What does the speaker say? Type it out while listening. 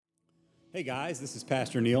Hey guys, this is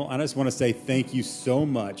Pastor Neil. I just want to say thank you so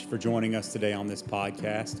much for joining us today on this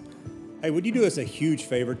podcast. Hey, would you do us a huge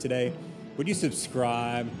favor today? Would you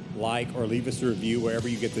subscribe, like, or leave us a review wherever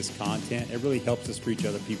you get this content? It really helps us reach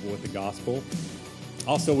other people with the gospel.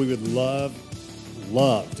 Also, we would love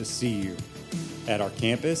to see you at our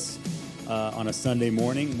campus on a Sunday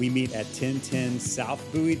morning. We meet at 1010 South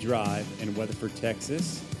Bowie Drive in Weatherford,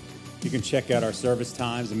 Texas. You can check out our service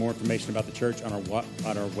times and more information about the church on our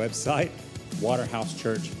website,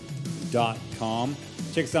 waterhousechurch.com.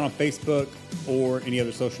 Check us out on Facebook or any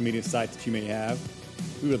other social media sites that you may have.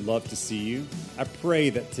 We would love to see you. I pray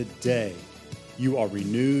that today you are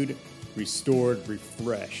renewed, restored,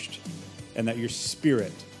 refreshed, and that your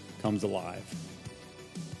spirit comes alive.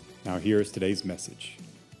 Now here is today's message.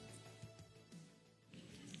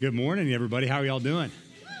 Good morning, everybody. How are y'all doing?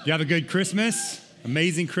 You have a good Christmas?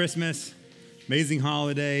 Amazing Christmas, amazing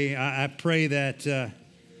holiday. I pray that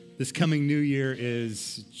this coming new year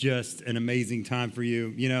is just an amazing time for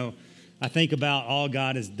you. You know, I think about all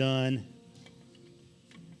God has done.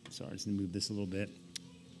 Sorry, I just need to move this a little bit.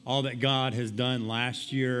 All that God has done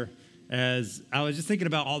last year, as I was just thinking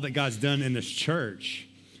about all that God's done in this church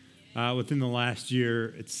within the last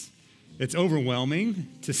year. It's overwhelming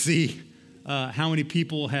to see how many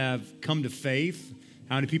people have come to faith.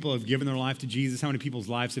 How many people have given their life to Jesus? How many people's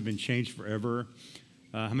lives have been changed forever?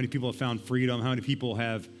 How many people have found freedom? How many people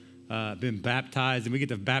have been baptized? And we get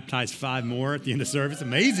to baptize 5 more at the end of service.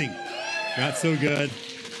 Amazing. God's so good.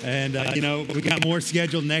 And, we got more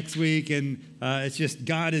scheduled next week. And it's just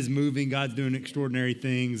God is moving. God's doing extraordinary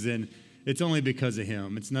things. And it's only because of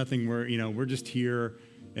him. It's nothing we're just here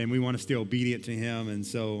and we want to stay obedient to him. And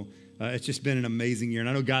so it's just been an amazing year. And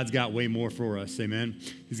I know God's got way more for us. Amen.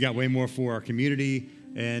 He's got way more for our community.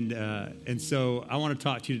 And so I want to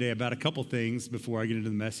talk to you today about a couple things before I get into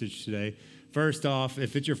the message today. First off,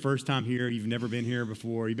 if it's your first time here, you've never been here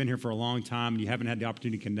before, you've been here for a long time, and you haven't had the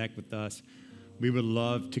opportunity to connect with us, we would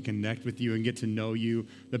love to connect with you and get to know you.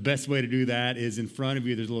 The best way to do that is in front of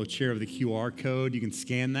you, there's a little chair with a QR code. You can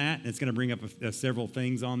scan that, and it's going to bring up several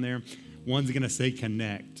things on there. One's going to say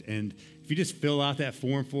connect. And if you just fill out that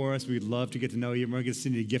form for us, we'd love to get to know you. We're going to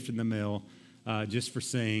send you a gift in the mail just for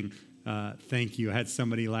saying thank you. I had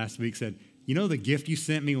somebody last week said, the gift you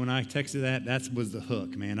sent me when I texted that was the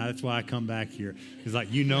hook, man. That's why I come back here. He's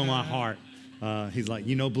like, my heart. He's like,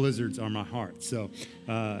 blizzards are my heart. So,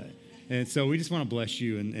 and so we just want to bless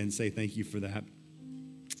you and say thank you for that.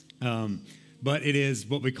 But it is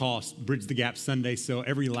what we call Bridge the Gap Sunday. So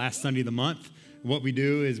every last Sunday of the month, what we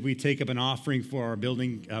do is we take up an offering for our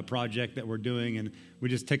building project that we're doing, and we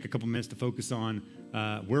just take a couple minutes to focus on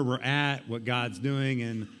where we're at, what God's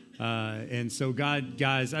doing, and so God,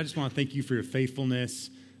 guys, I just want to thank you for your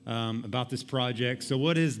faithfulness about this project. So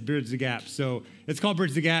what is Bridge the Gap? So it's called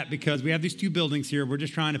Bridge the Gap because we have these 2 buildings here. We're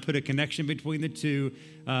just trying to put a connection between the 2,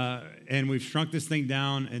 and we've shrunk this thing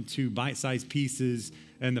down into bite-sized pieces.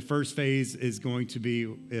 And the first phase is going to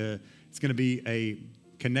be, it's going to be a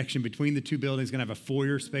connection between the 2 buildings. It's going to have a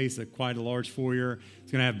foyer space, quite a large foyer.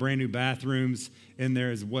 It's going to have brand new bathrooms in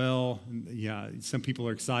there as well. Yeah, some people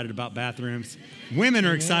are excited about bathrooms. Women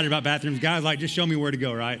are excited about bathrooms. Guys like, just show me where to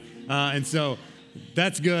go, right? And so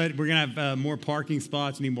that's good. We're going to have more parking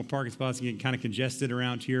spots. We need more parking spots to get kind of congested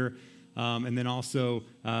around here. And then also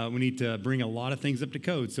we need to bring a lot of things up to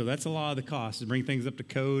code. So that's a lot of the cost, to bring things up to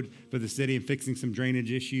code for the city and fixing some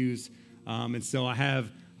drainage issues. And so I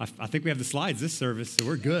think we have the slides this service, so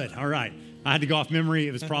we're good. All right. I had to go off memory.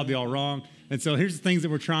 It was probably all wrong. And so here's the things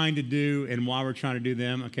that we're trying to do and why we're trying to do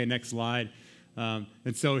them. Okay, next slide. And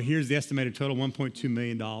so here's the estimated total, $1.2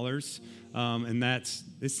 million. And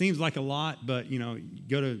it seems like a lot, but,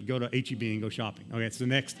 go to H-E-B and go shopping. Okay, so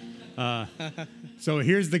next. So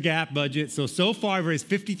here's the gap budget. So far, I've raised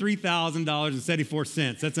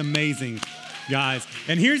 $53,000.74. That's amazing, guys.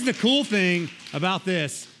 And here's the cool thing about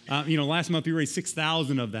this. Last month we raised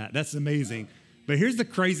 6,000 of that. That's amazing. But here's the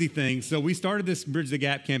crazy thing. So we started this Bridge the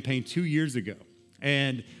Gap campaign 2 years ago,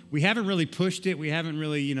 and we haven't really pushed it. We haven't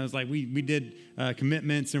really, it's like we did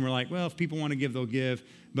commitments, and we're like, well, if people want to give, they'll give.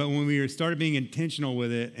 But when we started being intentional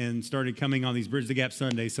with it and started coming on these Bridge the Gap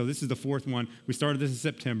Sundays, so this is the 4th one. We started this in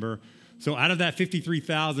September. So out of that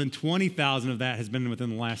 53,000, 20,000 of that has been within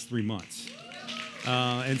the last 3 months.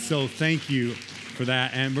 And so thank you for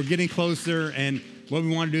that. And we're getting closer, and what we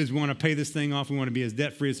want to do is we want to pay this thing off. We want to be as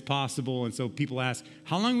debt-free as possible. And so people ask,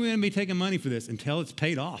 how long are we going to be taking money for this? Until it's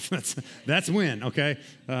paid off. That's when, okay?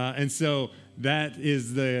 And so that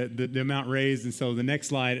is the amount raised. And so the next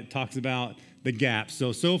slide, it talks about the gap.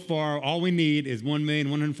 So far, all we need is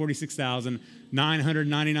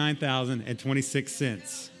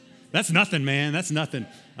 $1,146,999.26. That's nothing, man. That's nothing.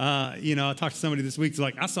 I talked to somebody this week. It's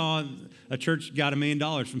like, I saw a church got $1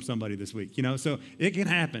 million from somebody this week, so it can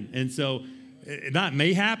happen. And so that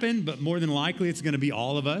may happen, but more than likely it's going to be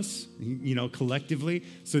all of us, collectively.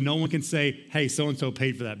 So no one can say, hey, so-and-so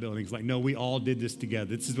paid for that building. It's like, no, we all did this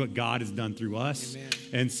together. This is what God has done through us. Amen.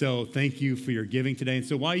 And so thank you for your giving today. And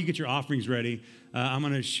so while you get your offerings ready, I'm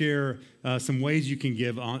going to share some ways you can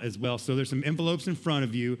give as well. So there's some envelopes in front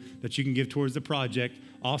of you that you can give towards the project.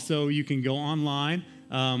 Also, you can go online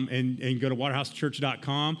and go to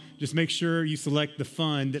waterhousechurch.com. Just make sure you select the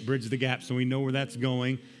fund that Bridges the Gap so we know where that's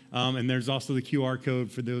going. And there's also the QR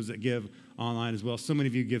code for those that give online as well. So many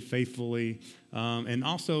of you give faithfully. And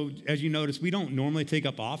also, as you notice, we don't normally take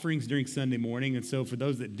up offerings during Sunday morning. And so for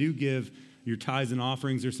those that do give your tithes and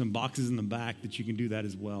offerings, there's some boxes in the back that you can do that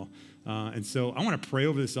as well. And so I want to pray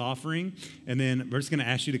over this offering. And then we're just going to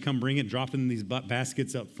ask you to come bring it, drop it in these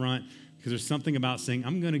baskets up front. Because there's something about saying,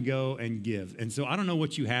 I'm going to go and give. And so I don't know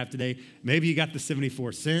what you have today. Maybe you got the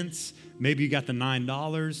 74 cents. Maybe you got the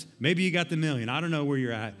 $9. Maybe you got the $1 million. I don't know where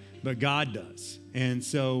you're at, but God does. And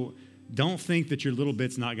so don't think that your little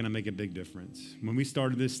bit's not going to make a big difference. When we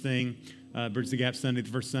started this thing, Bridge the Gap Sunday,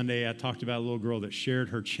 the first Sunday, I talked about a little girl that shared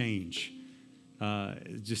her change.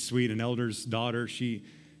 Just sweet. An elder's daughter, she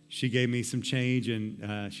gave me some change,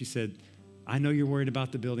 and she said, I know you're worried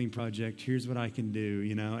about the building project. Here's what I can do,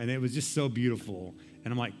 and it was just so beautiful.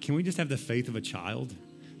 And I'm like, can we just have the faith of a child?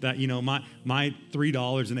 That, my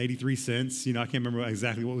 $3.83, I can't remember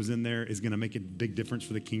exactly what was in there, is going to make a big difference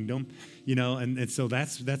for the kingdom, and so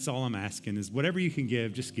that's all I'm asking is whatever you can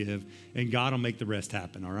give, just give, and God will make the rest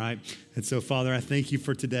happen, all right? And so, Father, I thank you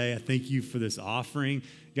for today. I thank you for this offering.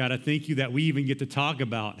 God, I thank you that we even get to talk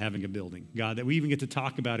about having a building. God, that we even get to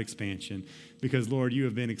talk about expansion because, Lord, you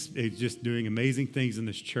have been just doing amazing things in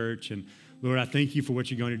this church. And, Lord, I thank you for what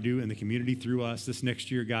you're going to do in the community through us this next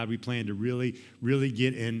year. God, we plan to really, really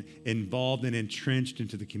get involved and entrenched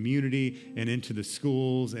into the community and into the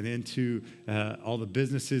schools and into all the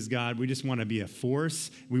businesses, God. We just want to be a force.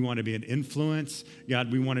 We want to be an influence.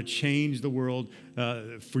 God, we want to change the world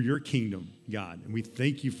for your kingdom, God. And we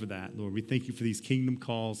thank you for that, Lord. We thank you for these kingdom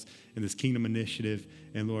calls and this kingdom initiative.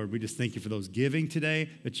 And, Lord, we just thank you for those giving today.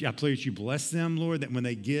 I pray that you bless them, Lord, that when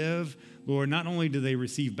they give, Lord, not only do they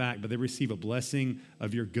receive back, but they receive a blessing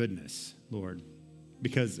of your goodness, Lord,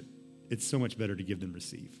 because it's so much better to give than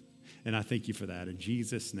receive. And I thank you for that. In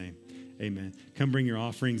Jesus' name, amen. Come bring your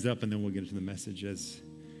offerings up, and then we'll get into the message as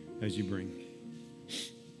you bring.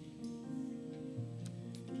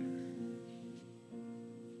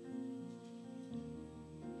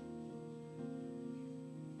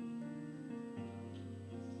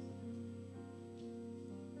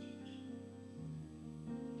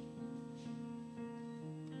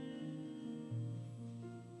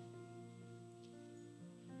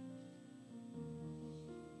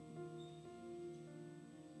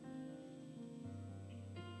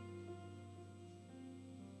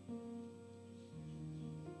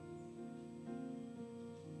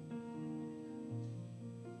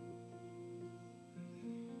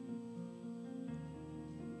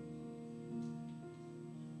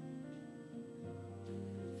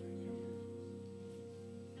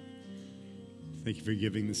 Thank you for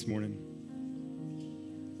giving this morning.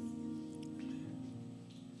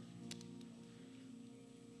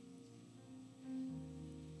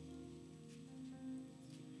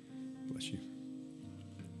 Bless you.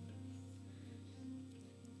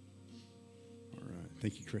 All right.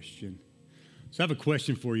 Thank you, Christian. So I have a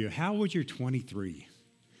question for you. How was your 23?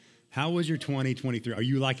 How was your 2023? Are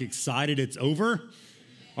you excited it's over?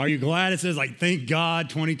 Are you glad it says thank God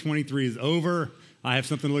 2023 is over? I have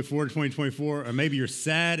something to look forward to 2024, or maybe you're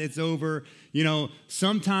sad it's over.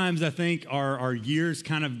 Sometimes I think our years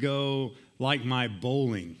kind of go like my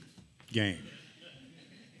bowling game.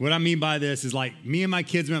 What I mean by this is me and my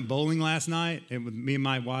kids went bowling last night, and me and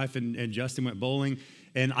my wife and Justin went bowling,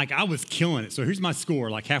 and I was killing it. So here's my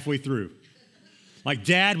score halfway through.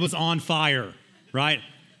 Dad was on fire, right?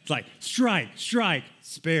 It's strike, strike,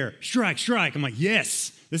 spare, strike, strike. I'm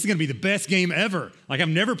yes, this is going to be the best game ever. I've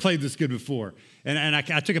never played this good before. And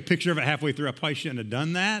I took a picture of it halfway through. I probably shouldn't have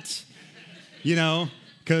done that,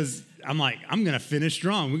 because I'm I'm going to finish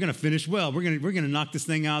strong. We're going to finish well. We're going to knock this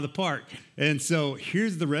thing out of the park. And so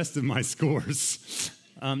here's the rest of my scores.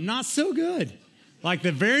 Not so good.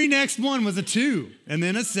 The very next one was a 2 and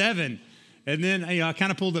then a 7. And then, I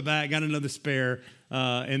kind of pulled it back, got another spare.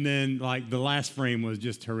 And then, the last frame was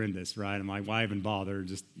just horrendous, right? I'm why even bother?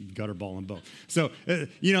 Just gutter ball and both. So, and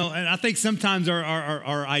I think sometimes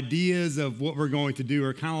our ideas of what we're going to do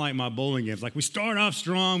are kind of like my bowling games. We start off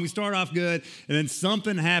strong, we start off good, and then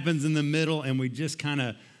something happens in the middle, and we just kind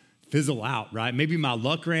of fizzle out, right? Maybe my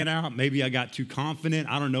luck ran out. Maybe I got too confident.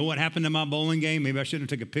 I don't know what happened to my bowling game. Maybe I shouldn't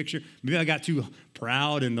have took a picture. Maybe I got too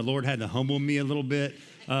proud and the Lord had to humble me a little bit.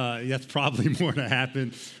 That's probably more to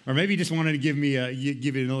happen. Or maybe he just wanted to give you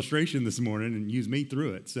an illustration this morning and use me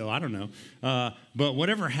through it. So I don't know. But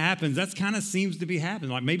whatever happens, that kind of seems to be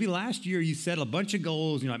happening. Like maybe last year you set a bunch of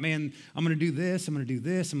goals. You're like, man, I'm going to do this. I'm going to do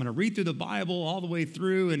this. I'm going to read through the Bible all the way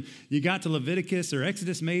through. And you got to Leviticus or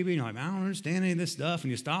Exodus maybe. And you're like, I don't understand any of this stuff.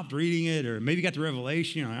 And you stopped reading it. Or maybe you got to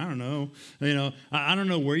Revelation. You're like, I don't know. I don't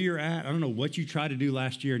know where you're at. I don't know what you tried to do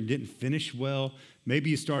last year and didn't finish well.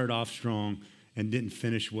 Maybe you started off strong and didn't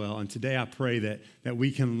finish well. And today I pray that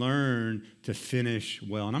we can learn to finish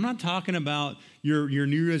well. And I'm not talking about your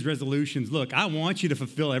New Year's resolutions. Look, I want you to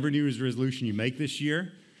fulfill every New Year's resolution you make this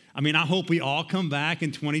year. I mean, I hope we all come back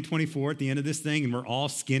in 2024 at the end of this thing and we're all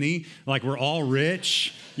skinny, like we're all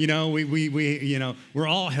rich, we're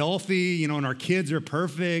all healthy, and our kids are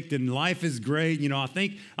perfect and life is great.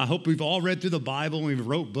 I hope we've all read through the Bible and we've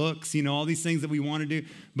wrote books, all these things that we want to do.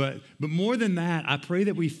 But more than that, I pray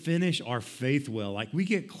that we finish our faith well. Like we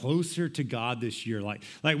get closer to God this year. Like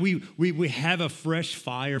we have a fresh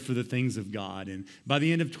fire for the things of God. And by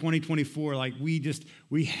the end of 2024,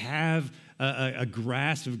 we have a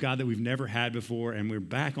grasp of God that we've never had before, and we're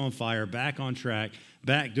back on fire, back on track,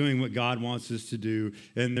 back doing what God wants us to do.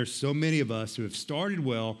 And there's so many of us who have started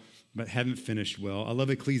well, but haven't finished well. I love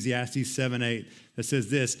Ecclesiastes 7:8 that says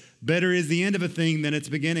this: better is the end of a thing than its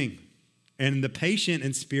beginning, and the patient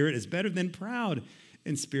in spirit is better than proud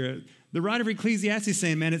in spirit. The writer of Ecclesiastes is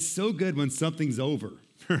saying, man, it's so good when something's over,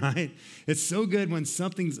 right? It's so good when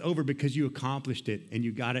something's over because you accomplished it and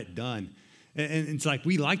you got it done. And it's like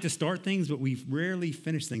we like to start things, but we rarely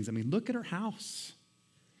finish things. I mean, look at our house.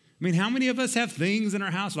 I mean, how many of us have things in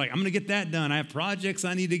our house like, I'm going to get that done. I have projects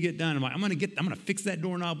I need to get done. I'm like, I'm going to fix that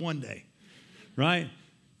doorknob one day, right?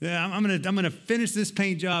 Yeah, I'm going to finish this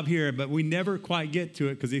paint job here, but we never quite get to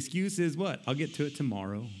it because the excuse is what? I'll get to it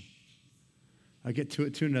tomorrow. I'll get to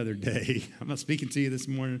it to another day. I'm not speaking to you this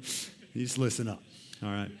morning. You just listen up, all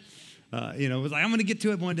right? It was like, I'm going to get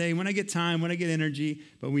to it one day when I get time, when I get energy,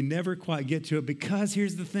 but we never quite get to it because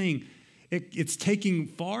here's the thing. It's taking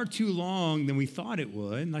far too long than we thought it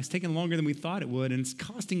would. And it's taking longer than we thought it would, and it's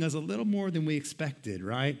costing us a little more than we expected,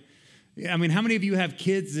 right? I mean, how many of you have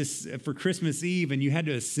kids for Christmas Eve and you had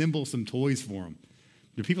to assemble some toys for them?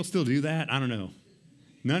 Do people still do that? I don't know.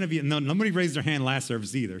 None of you, nobody raised their hand last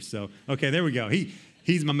service either. So, okay, there we go.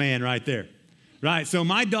 He's my man right there. Right, so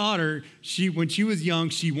my daughter, when she was young,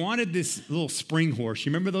 she wanted this little spring horse. You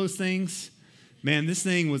remember those things? Man, this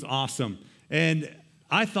thing was awesome. And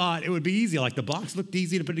I thought it would be easy. Like the box looked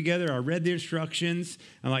easy to put together. I read the instructions.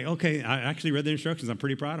 I'm like, okay, I actually read the instructions. I'm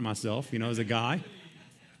pretty proud of myself, as a guy.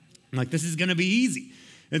 I'm like, this is going to be easy.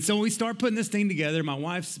 And so we start putting this thing together. My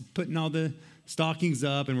wife's putting all the stockings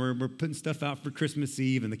up, and we're putting stuff out for Christmas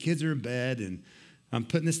Eve, and the kids are in bed, and I'm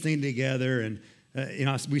putting this thing together, and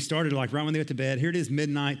we started like right when they went to bed. Here it is,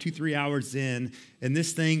 midnight, 2-3 hours in, and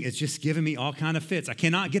this thing is just giving me all kind of fits. I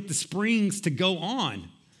cannot get the springs to go on.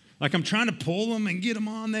 Like I'm trying to pull them and get them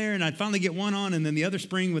on there, and I'd finally get one on, and then the other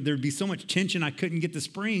spring, there'd be so much tension I couldn't get the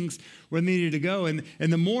springs where they needed to go. And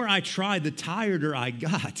the more I tried, the tireder I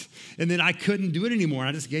got, and then I couldn't do it anymore.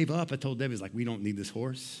 I just gave up. I told Debbie, like, we don't need this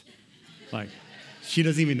horse. Like, she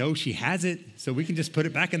doesn't even know she has it, so we can just put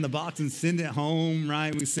it back in the box and send it home,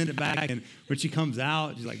 right? We send it back, and when she comes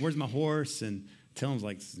out, she's like, where's my horse? And tell him,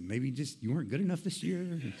 like, maybe just you weren't good enough this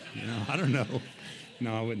year. I don't know.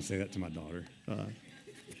 No, I wouldn't say that to my daughter.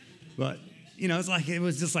 But, it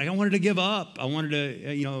was just like I wanted to give up. I wanted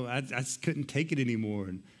to, I just couldn't take it anymore.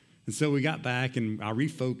 And so we got back, and I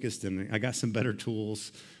refocused, and I got some better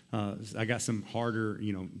tools. I got some harder,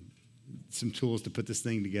 some tools to put this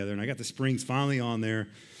thing together. And I got the springs finally on there,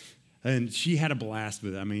 and she had a blast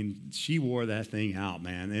with it. I mean, she wore that thing out,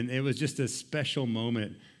 man. And it was just a special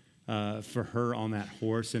moment for her on that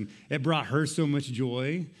horse. And it brought her so much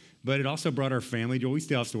joy, but it also brought our family joy. We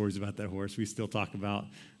still have stories about that horse. We still talk about,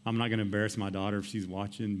 I'm not going to embarrass my daughter if she's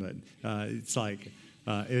watching, but it's like,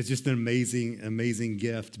 it was just an amazing, amazing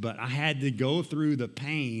gift. But I had to go through the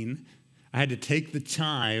pain. I had to take the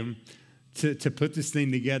time to put this thing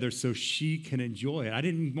together so she can enjoy it. I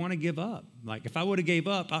didn't want to give up. Like if I would have gave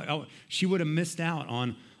up, she would have missed out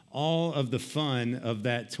on all of the fun of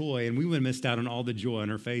that toy, and we would have missed out on all the joy on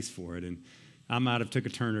her face for it. And I might have took a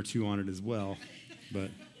turn or two on it as well, but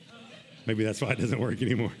maybe that's why it doesn't work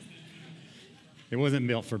anymore. It wasn't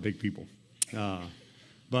built for big people.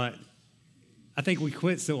 But I think we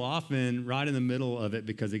quit so often right in the middle of it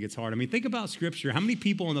because it gets hard. I mean, think about Scripture. How many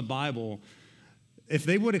people in the Bible, if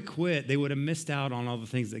they would have quit, they would have missed out on all the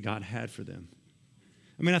things that God had for them.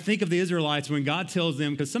 I mean, I think of the Israelites when God tells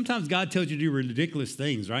them, because sometimes God tells you to do ridiculous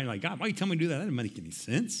things, right? Like, God, why you tell me to do that? That doesn't make any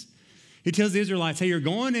sense. He tells the Israelites, hey, you're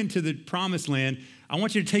going into the promised land. I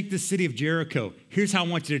want you to take this city of Jericho. Here's how I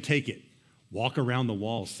want you to take it. Walk around the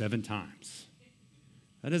wall 7 times.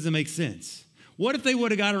 That doesn't make sense. What if they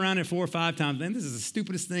would have got around it 4 or 5 times? Man, this is the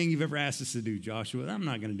stupidest thing you've ever asked us to do, Joshua. I'm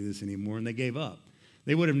not going to do this anymore. And they gave up.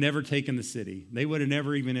 They would have never taken the city. They would have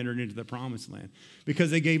never even entered into the promised land because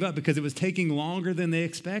they gave up, because it was taking longer than they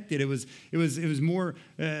expected. It was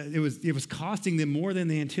costing them more than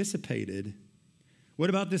they anticipated. What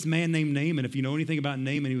about this man named Naaman? If you know anything about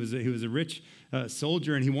Naaman, he was a rich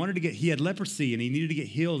soldier, and he had leprosy, and he needed to get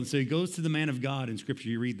healed. And so he goes to the man of God in Scripture.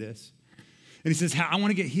 You read this. And he says, I want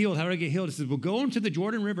to get healed. How do I get healed? He says, well, go into the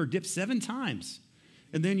Jordan River, dip 7 times,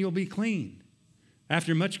 and then you'll be clean.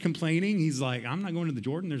 After much complaining, he's like, I'm not going to the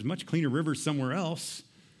Jordan. There's much cleaner rivers somewhere else.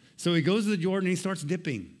 So he goes to the Jordan and he starts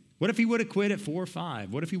dipping. What if he would have quit at 4 or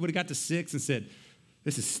 5? What if he would have got to 6 and said,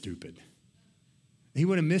 this is stupid? He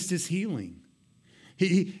would have missed his healing.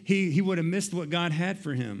 He would have missed what God had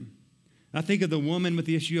for him. I think of the woman with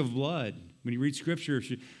the issue of blood. When you read Scripture,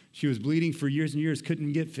 she was bleeding for years and years,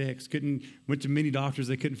 couldn't get fixed, went to many doctors.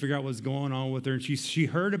 They couldn't figure out what was going on with her. And she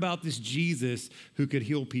heard about this Jesus who could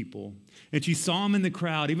heal people. And she saw him in the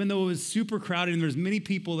crowd. Even though it was super crowded and there was many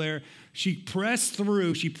people there, she pressed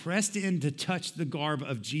through. She pressed in to touch the garb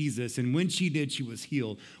of Jesus. And when she did, she was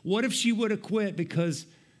healed. What if she would have quit because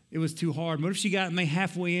it was too hard? What if she got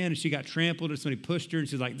halfway in and she got trampled or somebody pushed her and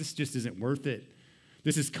she's like, this just isn't worth it.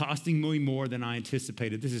 This is costing me more than I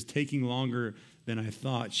anticipated. This is taking longer than I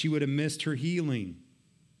thought. She would have missed her healing.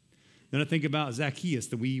 Then I think about Zacchaeus,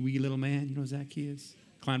 the wee little man. You know Zacchaeus?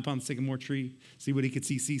 Climbed upon the sycamore tree, see what he could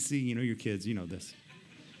see. You know your kids, you know this.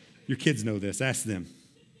 Your kids know this. Ask them.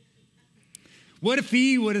 What if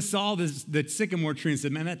he would have saw the sycamore tree and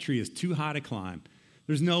said, man, that tree is too high to climb.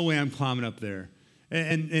 There's no way I'm climbing up there.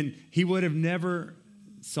 And he would have never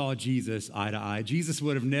saw Jesus eye to eye. Jesus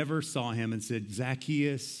would have never saw him and said,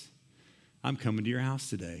 Zacchaeus, I'm coming to your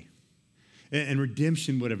house today. And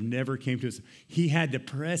redemption would have never came to us. He had to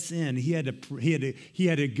press in. He had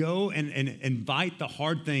to go and invite the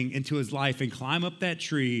hard thing into his life and climb up that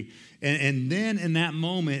tree. And then in that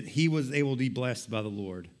moment, he was able to be blessed by the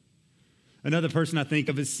Lord. Another person I think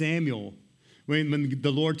of is Samuel. When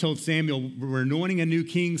the Lord told Samuel, we're anointing a new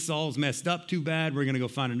king, Saul's messed up too bad, we're going to go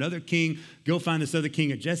find another king, go find this other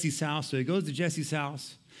king at Jesse's house. So he goes to Jesse's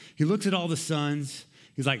house. He looks at all the sons.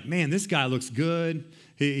 He's like, man, this guy looks good.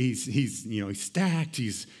 He's stacked.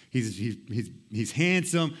 He's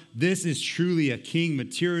handsome. This is truly a king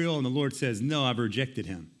material. And the Lord says, no, I've rejected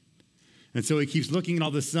him. And so he keeps looking at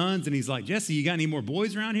all the sons, and he's like, Jesse, you got any more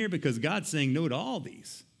boys around here? Because God's saying no to all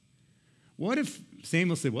these. What if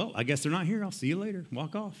Samuel said, well, I guess they're not here. I'll see you later.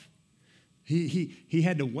 Walk off. He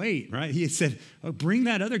had to wait, right? He said, oh, bring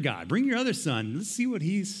that other guy. Bring your other son. Let's see what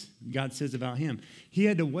God says about him. He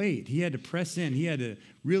had to wait. He had to press in. He had to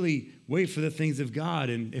really wait for the things of God.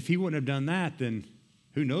 And if he wouldn't have done that, then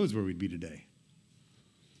who knows where we'd be today.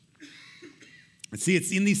 And see,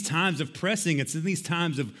 it's in these times of pressing, it's in these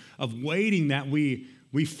times of waiting that we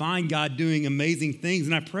find God doing amazing things.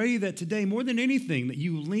 And I pray that today, more than anything, that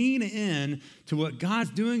you lean in to what God's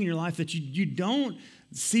doing in your life, that you don't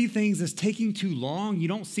see things as taking too long. You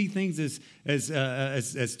don't see things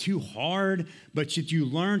as too hard, but that you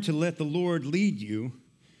learn to let the Lord lead you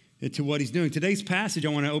into what he's doing. Today's passage I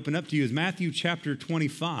want to open up to you is Matthew chapter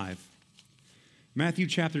 25. Matthew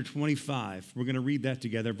chapter 25. We're going to read that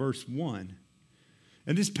together, verse 1.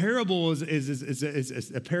 And this parable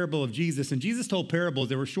is a parable of Jesus. And Jesus told parables.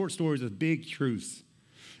 They were short stories with big truths.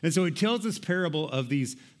 And so he tells this parable of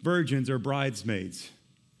these virgins or bridesmaids.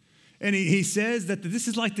 And he says that this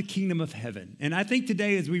is like the kingdom of heaven. And I think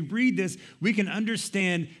today as we read this, we can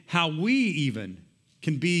understand how we even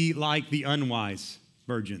can be like the unwise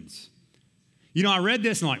virgins. You know, I read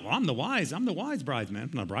this and I'm like, well, I'm the wise bridesmaid. I'm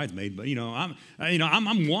not a bridesmaid, but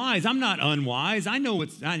I'm wise. I'm not unwise.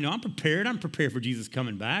 I'm prepared. I'm prepared for Jesus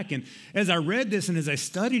coming back. And as I read this and as I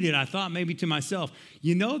studied it, I thought maybe to myself,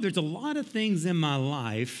 there's a lot of things in my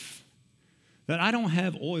life that I don't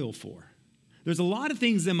have oil for. There's a lot of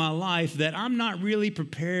things in my life that I'm not really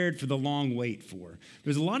prepared for the long wait for.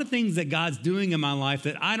 There's a lot of things that God's doing in my life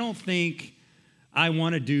that I don't think I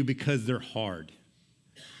want to do because they're hard.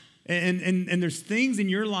 And there's things in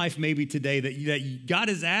your life maybe today that God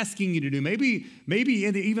is asking you to do. Maybe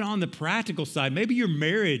even on the practical side, maybe your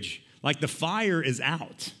marriage, like the fire is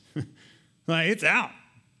out. Like it's out.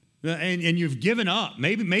 And you've given up.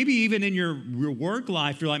 Maybe even in your work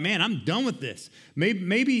life, you're like, man, I'm done with this.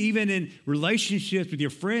 Maybe even in relationships with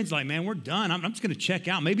your friends, like, man, we're done. I'm just going to check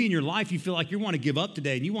out. Maybe in your life, you feel like you want to give up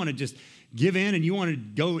today and you want to just give in and you want to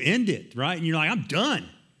go end it, right? And you're like, I'm done.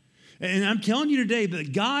 And I'm telling you today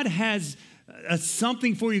that God has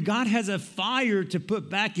something for you. God has a fire to put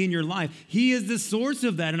back in your life. He is the source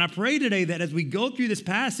of that. And I pray today that as we go through this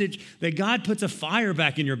passage, that God puts a fire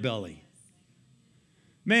back in your belly.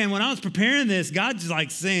 Man, when I was preparing this, God's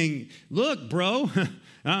like saying, look, bro,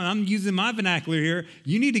 I'm using my vernacular here.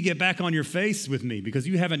 You need to get back on your face with me because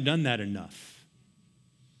you haven't done that enough.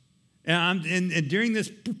 And during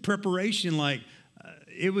this preparation, like,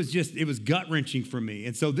 it was gut-wrenching for me.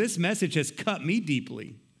 And so this message has cut me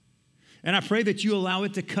deeply. And I pray that you allow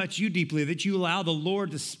it to cut you deeply, that you allow the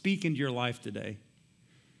Lord to speak into your life today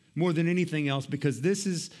more than anything else, because this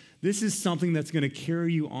is something that's going to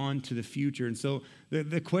carry you on to the future. And so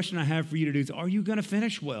the question I have for you to do is, are you going to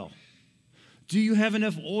finish well? Do you have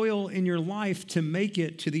enough oil in your life to make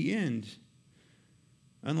it to the end?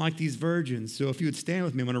 Unlike these virgins. So if you would stand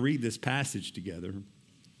with me, I'm going to read this passage together.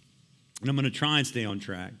 And I'm going to try and stay on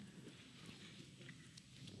track.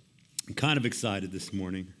 I'm kind of excited this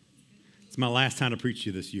morning. It's my last time to preach to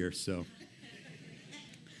you this year, so I'm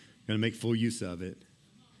going to make full use of it.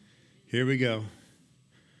 Here we go.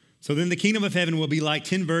 So then the kingdom of heaven will be like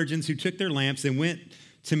 10 virgins who took their lamps and went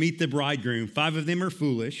to meet the bridegroom. 5 of them are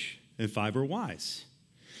foolish and 5 are wise.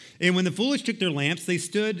 And when the foolish took their lamps, they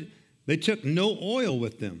took no oil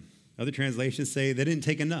with them. Other translations say they didn't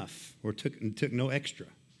take enough or took no extra.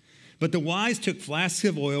 But the wise took flasks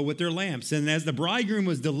of oil with their lamps. And as the bridegroom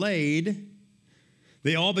was delayed,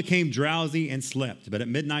 they all became drowsy and slept. But at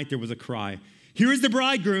midnight there was a cry, "Here is the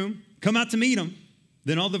bridegroom, come out to meet him."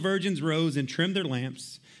 Then all the virgins rose and trimmed their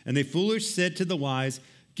lamps. And the foolish said to the wise,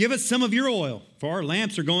 "Give us some of your oil, for our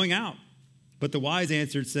lamps are going out." But the wise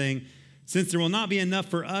answered, saying, "Since there will not be enough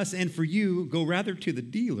for us and for you, go rather to the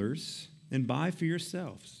dealers and buy for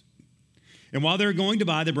yourselves." And while they were going to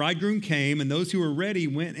buy, the bridegroom came, and those who were ready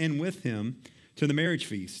went in with him to the marriage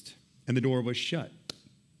feast, and the door was shut.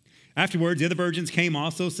 Afterwards, the other virgins came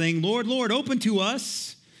also, saying, "Lord, Lord, open to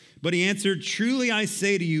us." But he answered, "Truly I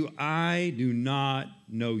say to you, I do not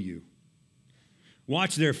know you.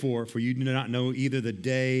 Watch therefore, for you do not know either the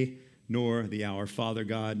day nor the hour." Father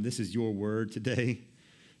God, this is your word today.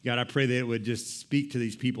 God, I pray that it would just speak to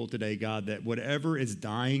these people today, God, that whatever is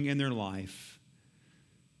dying in their life,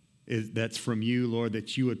 that's from you, Lord,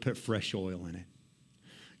 that you would put fresh oil in it.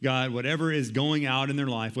 God, whatever is going out in their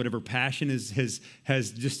life, whatever passion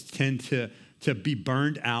has just tend to be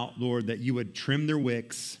burned out, Lord, that you would trim their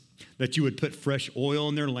wicks, that you would put fresh oil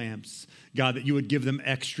in their lamps, God, that you would give them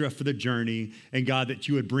extra for the journey, and God, that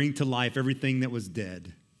you would bring to life everything that was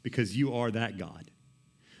dead, because you are that God.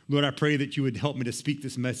 Lord, I pray that you would help me to speak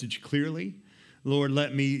this message clearly. Lord,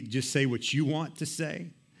 let me just say what you want to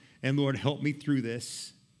say. And Lord, help me through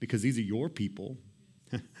this, because these are your people.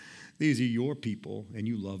 These are your people, and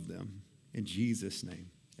you love them. In Jesus' name,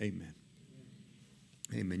 amen.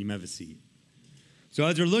 Amen. You may have a seat. So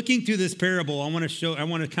as we're looking through this parable, I want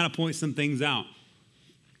to kind of point some things out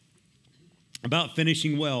about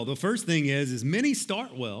finishing well. The first thing is many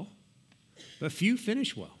start well, but few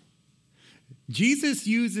finish well. Jesus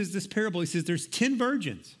uses this parable. He says there's 10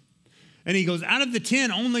 virgins. And he goes, out of the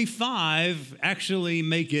 10, only 5 actually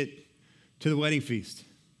make it to the wedding feast.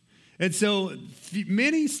 And so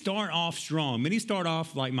many start off strong. Many start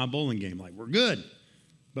off like my bowling game, like we're good.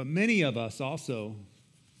 But many of us also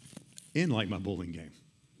end like my bowling game.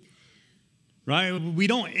 Right? We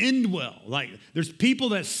don't end well. Like there's people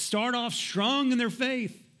that start off strong in their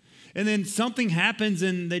faith, and then something happens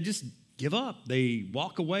and they just give up. They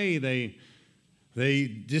walk away. They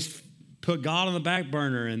just put God on the back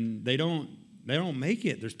burner, and they don't make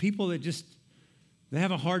it. There's people that they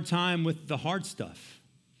have a hard time with the hard stuff.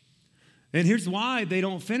 And here's why they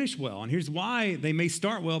don't finish well. And here's why they may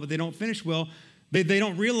start well, but they don't finish well. They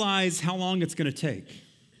don't realize how long it's going to take.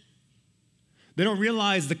 They don't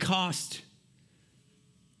realize the cost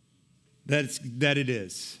that it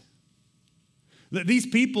is. These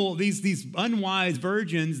people, these unwise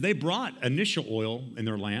virgins, they brought initial oil in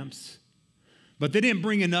their lamps, but they didn't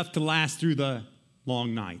bring enough to last through the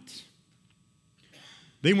long night.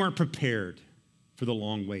 They weren't prepared for the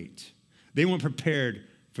long wait. They weren't prepared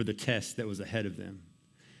for the test that was ahead of them.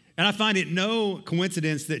 And I find it no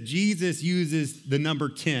coincidence that Jesus uses the number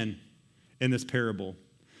 10 in this parable,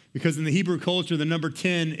 because in the Hebrew culture, the number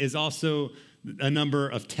 10 is also a number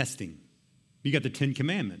of testing. You got the 10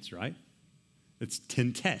 commandments, right? It's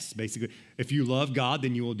 10 tests, basically. If you love God,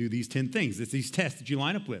 then you will do these 10 things. It's these tests that you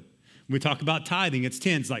line up with. We talk about tithing, it's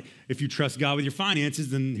 10. It's like, if you trust God with your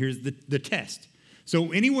finances, then here's the test.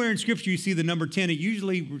 So anywhere in Scripture you see the number 10, it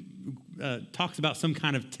usually talks about some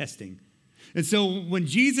kind of testing. And so when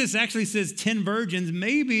Jesus actually says 10 virgins,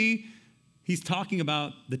 maybe he's talking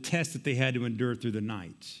about the test that they had to endure through the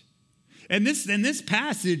night. And this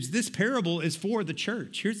passage, this parable is for the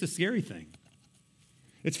church. Here's the scary thing.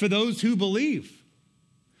 It's for those who believe.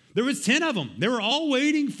 There was 10 of them. They were all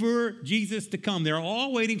waiting for Jesus to come. They were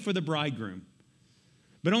all waiting for the bridegroom.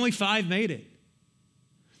 But only 5 made it.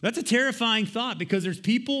 That's a terrifying thought because there's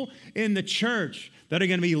people in the church that are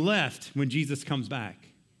going to be left when Jesus comes back.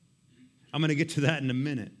 I'm going to get to that in a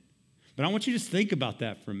minute. But I want you to just think about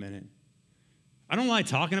that for a minute. I don't like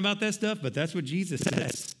talking about that stuff, but that's what Jesus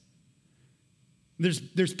says.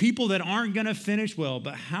 There's people that aren't going to finish well,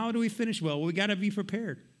 but how do we finish well? Well, we got to be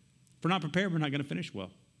prepared. If we're not prepared, we're not going to finish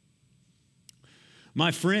well.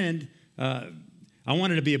 My friend, I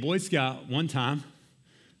wanted to be a Boy Scout one time.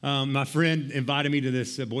 My friend invited me to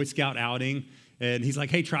this Boy Scout outing, and he's like,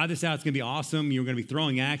 hey, try this out. It's going to be awesome. You're going to be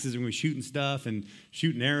throwing axes. We're going to be shooting stuff and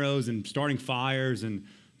shooting arrows and starting fires and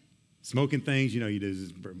smoking things. You know, you do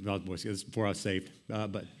this Boy Scout. This is before I was saved.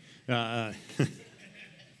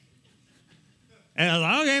 And I was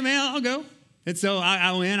like, okay, man, I'll go. And so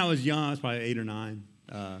I went. I was young. I was probably 8 or 9.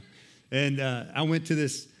 I went to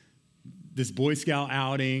this Boy Scout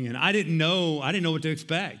outing, and I didn't know what to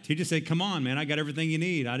expect. He just said, come on, man, I got everything you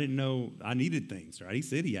need. I didn't know I needed things, right? He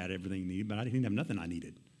said he had everything he needed, but I didn't have nothing I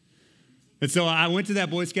needed. And so I went to that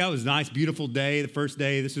Boy Scout. It was a nice, beautiful day, the first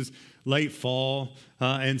day. This was late fall,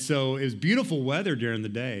 and so it was beautiful weather during the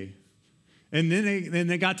day. And then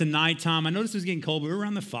they got to nighttime. I noticed it was getting cold, but we were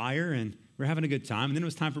around the fire, and we were having a good time, and then it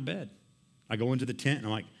was time for bed. I go into the tent, and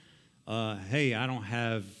I'm like, hey, I don't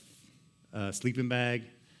have a sleeping bag.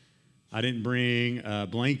 I didn't bring a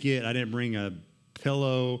blanket. I didn't bring a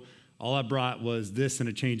pillow. All I brought was this and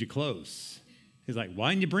a change of clothes. He's like, why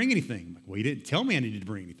didn't you bring anything? I'm like, well, you didn't tell me I needed to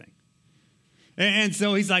bring anything. And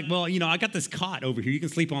so he's like, well, I got this cot over here. You can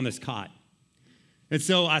sleep on this cot. And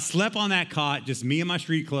so I slept on that cot, just me and my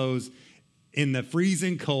street clothes, in the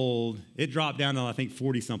freezing cold. It dropped down to, I think,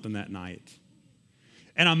 40-something that night.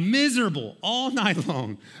 And I'm miserable all night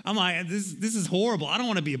long. I'm like, this is horrible. I don't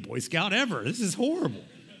want to be a Boy Scout ever. This is horrible.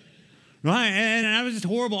 Right? And I was just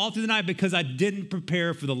horrible all through the night because I didn't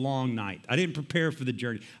prepare for the long night. I didn't prepare for the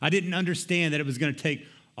journey. I didn't understand that it was going to take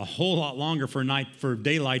a whole lot longer for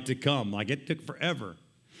daylight to come. Like, it took forever.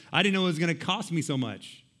 I didn't know it was going to cost me so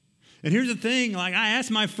much. And here's the thing, like, I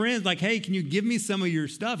asked my friends, like, hey, can you give me some of your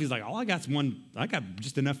stuff? He's like, I got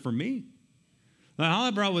just enough for me. Like, all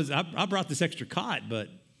I brought was, I brought this extra cot, but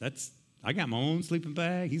I got my own sleeping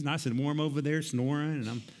bag. He's nice and warm over there snoring, and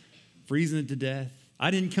I'm freezing to death. I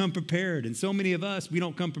didn't come prepared. And so many of us, we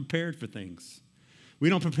don't come prepared for things. We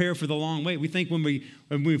don't prepare for the long wait. We think when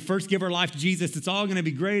we first give our life to Jesus, it's all going to be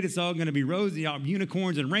great. It's all going to be rosy,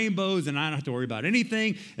 unicorns and rainbows, and I don't have to worry about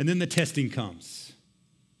anything. And then the testing comes.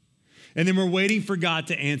 And then we're waiting for God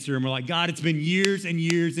to answer. And we're like, God, it's been years and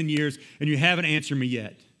years and years, and you haven't answered me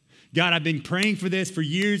yet. God, I've been praying for this for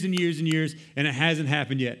years and years and years, and it hasn't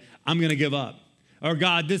happened yet. I'm going to give up. Or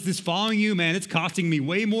God, this following you, man, it's costing me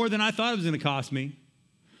way more than I thought it was going to cost me.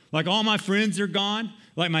 Like, all my friends are gone.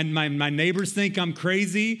 Like, my neighbors think I'm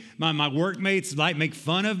crazy. My workmates make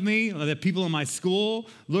fun of me. The people in my school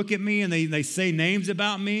look at me and they say names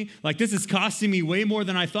about me. Like, this is costing me way more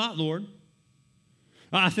than I thought, Lord.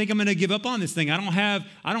 I think I'm going to give up on this thing. I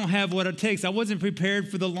don't have what it takes. I wasn't prepared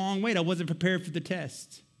for the long wait. I wasn't prepared for the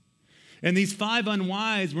test. And these 5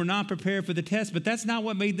 unwise were not prepared for the test, but that's not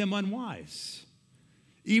what made them unwise.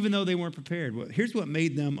 Even though they weren't prepared. Well, here's what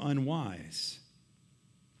made them unwise.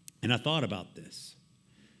 And I thought about this.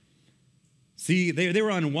 See, they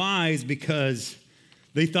were unwise because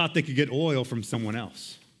they thought they could get oil from someone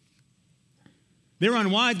else. They were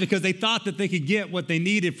unwise because they thought that they could get what they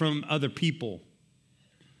needed from other people.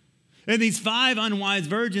 And these 5 unwise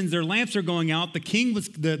virgins, their lamps are going out.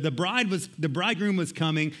 The bridegroom was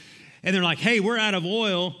coming, and they're like, hey, we're out of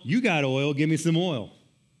oil. You got oil. Give me some oil.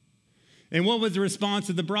 And what was the response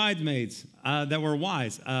of the bridesmaids that were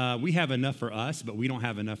wise? We have enough for us, but we don't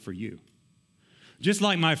have enough for you. Just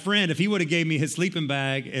like my friend, if he would have gave me his sleeping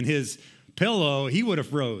bag and his pillow, he would have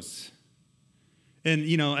froze. And,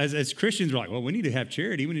 as Christians, we're like, well, we need to have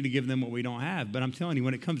charity. We need to give them what we don't have. But I'm telling you,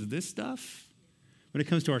 when it comes to this stuff, when it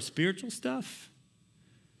comes to our spiritual stuff,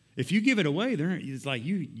 if you give it away, it's like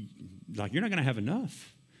you're not going to have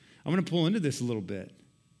enough. I'm going to pull into this a little bit.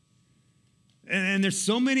 And there's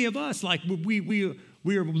so many of us, like we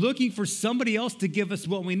are looking for somebody else to give us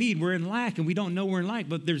what we need. We're in lack, and we don't know we're in lack.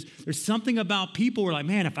 But there's something about people. We're like,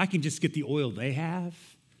 man, if I can just get the oil they have,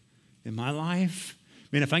 in my life,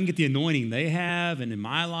 man, if I can get the anointing they have and in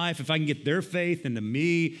my life, if I can get their faith into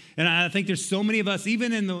me, and I think there's so many of us,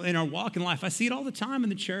 even in our walk in life, I see it all the time in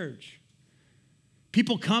the church.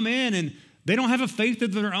 People come in and they don't have a faith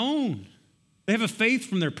of their own. They have a faith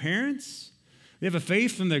from their parents. They have a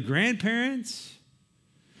faith from their grandparents.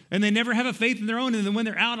 And they never have a faith in their own. And then when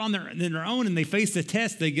they're out on their own and they face the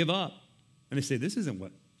test, they give up. And they say, this isn't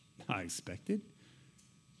what I expected.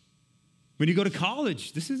 When you go to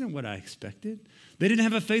college, this isn't what I expected. They didn't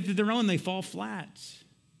have a faith of their own. They fall flat.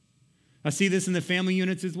 I see this in the family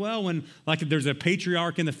units as well. When like if there's a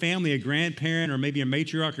patriarch in the family, a grandparent, or maybe a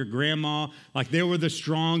matriarch or grandma, like they were the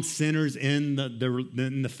strong sinners in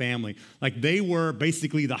the family. Like they were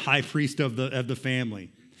basically the high priest of the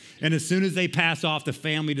family. And as soon as they pass off, the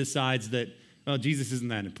family decides that, oh, Jesus isn't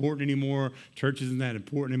that important anymore. Church isn't that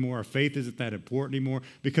important anymore. Our faith isn't that important anymore.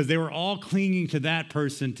 Because they were all clinging to that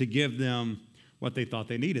person to give them what they thought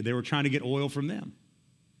they needed. They were trying to get oil from them.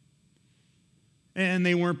 And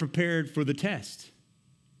they weren't prepared for the test.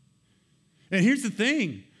 And here's the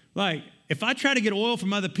thing. Like, if I try to get oil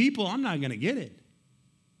from other people, I'm not going to get it.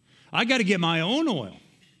 I got to get my own oil.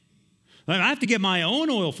 Like, I have to get my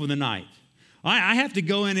own oil for the night. I have to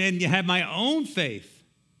go in and have my own faith.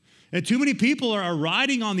 And too many people are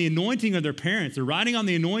riding on the anointing of their parents. They're riding on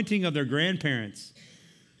the anointing of their grandparents.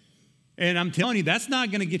 And I'm telling you, that's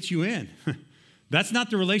not going to get you in. That's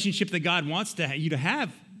not the relationship that God wants you to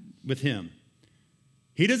have with him.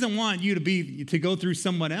 He doesn't want you to go through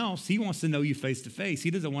someone else. He wants to know you face to face.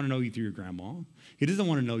 He doesn't want to know you through your grandma. He doesn't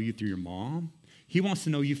want to know you through your mom. He wants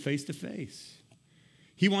to know you face to face.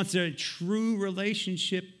 He wants a true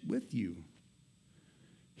relationship with you.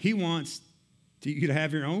 He wants you to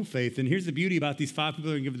have your own faith. And here's the beauty about these 5 people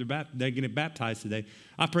that are getting baptized today.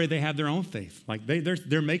 I pray they have their own faith. Like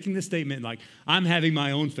they're making this statement like, I'm having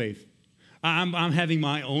my own faith. I'm having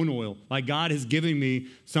my own oil. Like God is giving me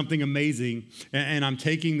something amazing, and I'm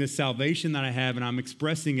taking this salvation that I have, and I'm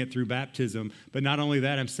expressing it through baptism. But not only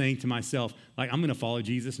that, I'm saying to myself, like, I'm going to follow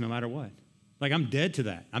Jesus no matter what. Like, I'm dead to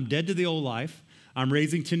that. I'm dead to the old life. I'm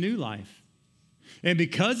raising to new life. And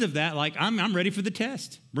because of that, like, I'm ready for the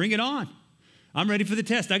test. Bring it on. I'm ready for the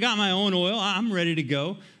test. I got my own oil. I'm ready to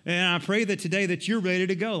go. And I pray that today that you're ready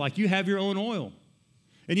to go. Like, you have your own oil.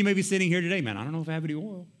 And you may be sitting here today, man, I don't know if I have any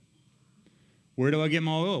oil. Where do I get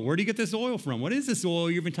my oil? Where do you get this oil from? What is this oil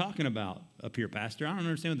you've been talking about up here, Pastor? I don't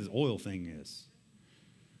understand what this oil thing is.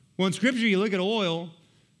 Well, in Scripture, you look at oil.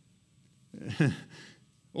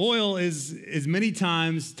 Oil is many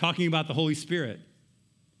times talking about the Holy Spirit.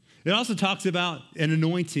 It also talks about an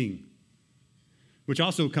anointing, which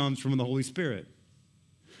also comes from the Holy Spirit.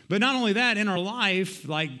 But not only that, in our life,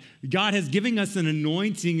 like God has given us an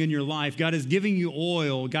anointing in your life. God is giving you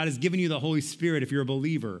oil. God has given you the Holy Spirit if you're a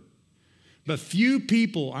believer. But few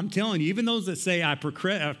people, I'm telling you, even those that say I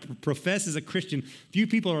profess as a Christian, few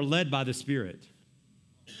people are led by the Spirit.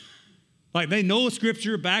 Like they know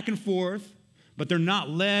Scripture back and forth, but they're not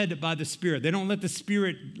led by the Spirit. They don't let the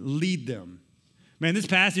Spirit lead them. Man, this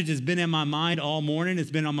passage has been in my mind all morning. It's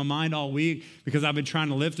been on my mind all week because I've been trying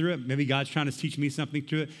to live through it. Maybe God's trying to teach me something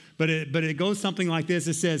through it. But it goes something like this.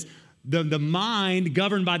 It says, the mind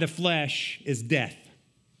governed by the flesh is death.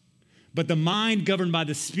 But the mind governed by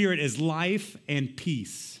the Spirit is life and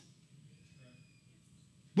peace.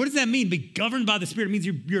 What does that mean? Be governed by the Spirit. It means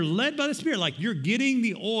you're led by the Spirit. Like you're getting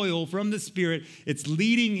the oil from the Spirit. It's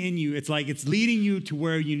leading in you. It's like it's leading you to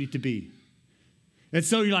where you need to be. And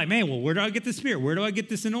so you're like, man, well, where do I get the Spirit? Where do I get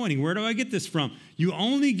this anointing? Where do I get this from? You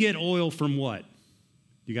only get oil from what?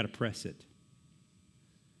 You got to press it.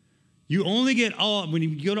 You only get when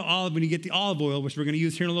you get the olive oil, which we're going to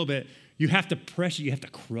use here in a little bit, you have to press it. You have to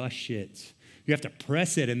crush it. You have to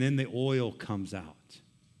press it, and then the oil comes out.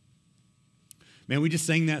 Man, we just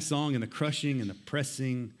sang that song, and the crushing and the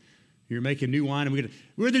pressing. You're making new wine, and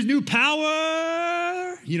where there's new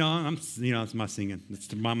power. It's my singing.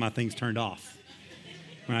 It's my thing's turned off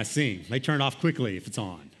when I sing. They turn it off quickly if it's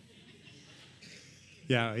on.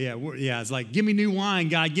 Yeah. It's like, give me new wine,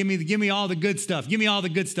 God. Give me all the good stuff. Give me all the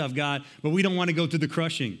good stuff, God. But we don't want to go through the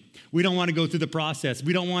crushing. We don't want to go through the process.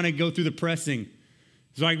 We don't want to go through the pressing.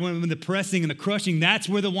 It's like when the pressing and the crushing, that's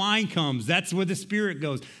where the wine comes. That's where the Spirit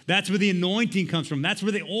goes. That's where the anointing comes from. That's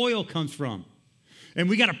where the oil comes from. And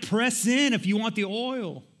we got to press in if you want the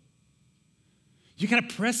oil. You got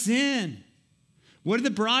to press in. What did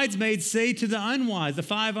the bridesmaids say to the unwise, the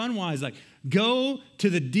 5 unwise? Like, go to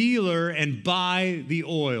the dealer and buy the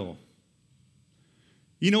oil.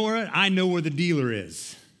 You know what? I know where the dealer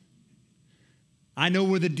is. I know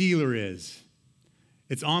where the dealer is.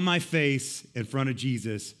 It's on my face in front of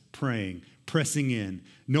Jesus, praying, pressing in,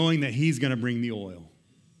 knowing that he's going to bring the oil.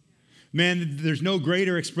 Man, there's no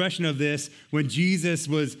greater expression of this when Jesus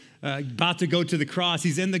was about to go to the cross.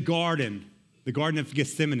 He's in the Garden of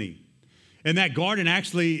Gethsemane. And that garden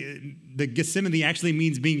actually, the Gethsemane actually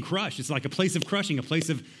means being crushed. It's like a place of crushing, a place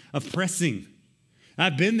of pressing.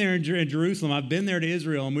 I've been there in Jerusalem. I've been there to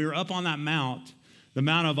Israel, and we were up on that mount, the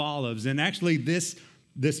Mount of Olives. And actually this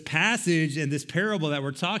passage and this parable that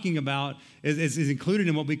we're talking about is included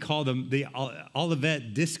in what we call the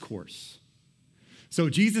Olivet Discourse. So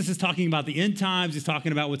Jesus is talking about the end times. He's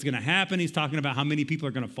talking about what's going to happen. He's talking about how many people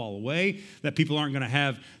are going to fall away, that people aren't going to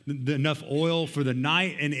have enough oil for the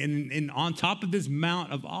night, and on top of this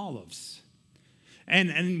Mount of Olives.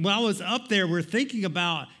 And while I was up there, we're thinking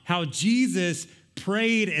about how Jesus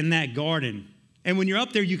prayed in that garden. And when you're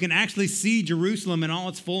up there, you can actually see Jerusalem in all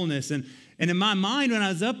its fullness. And in my mind, when I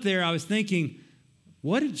was up there, I was thinking,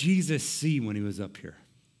 what did Jesus see when he was up here?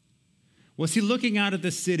 Was he looking out at the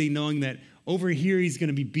city knowing that over here he's going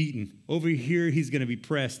to be beaten, over here he's going to be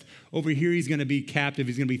pressed, over here he's going to be captive,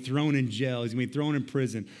 he's going to be thrown in jail, he's going to be thrown in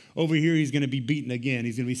prison, over here he's going to be beaten again,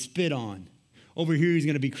 he's going to be spit on, over here he's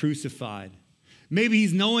going to be crucified. Maybe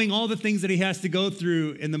he's knowing all the things that he has to go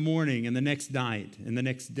through in the morning and the next night and the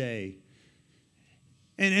next day.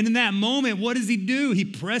 And in that moment, what does he do? He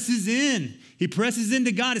presses in. He presses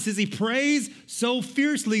into God. It says he prays so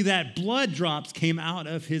fiercely that blood drops came out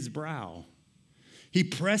of his brow. He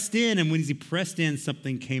pressed in, and when he pressed in,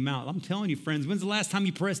 something came out. I'm telling you, friends, when's the last time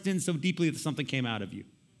you pressed in so deeply that something came out of you?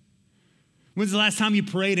 When's the last time you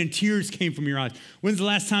prayed and tears came from your eyes? When's the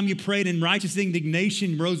last time you prayed and righteous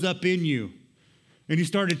indignation rose up in you? And you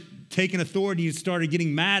started taking authority, you started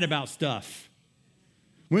getting mad about stuff.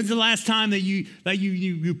 When's the last time that you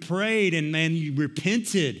prayed and man, you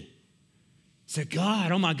repented? Said,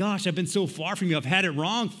 God, oh my gosh, I've been so far from you. I've had it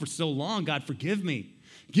wrong for so long. God, forgive me.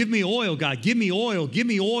 Give me oil, God. Give me oil. Give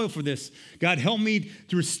me oil for this. God, help me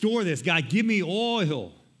to restore this. God, give me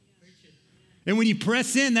oil. And when you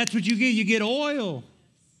press in, that's what you get. You get oil.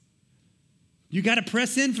 You got to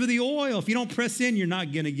press in for the oil. If you don't press in, you're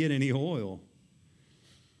not going to get any oil.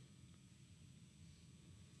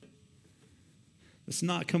 The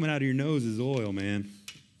snot coming out of your nose is oil, man.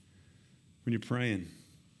 When you're praying,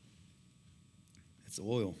 it's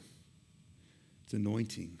oil. It's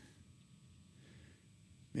anointing.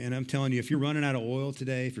 Man, I'm telling you, if you're running out of oil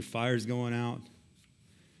today, if your fire's going out,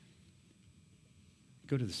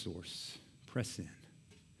 go to the source. Press in.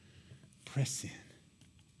 Press in.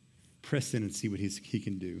 Press in and see what he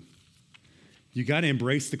can do. You got to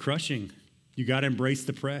embrace the crushing. You got to embrace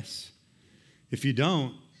the press. If you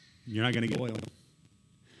don't, you're not going to get oil.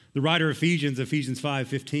 The writer of Ephesians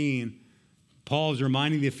 5:15, Paul is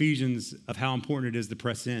reminding the Ephesians of how important it is to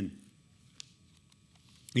press in.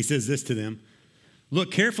 He says this to them,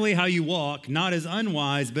 look carefully how you walk, not as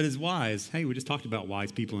unwise, but as wise. Hey, we just talked about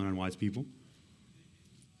wise people and unwise people.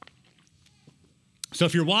 So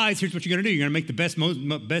if you're wise, here's what you're going to do. You're going to make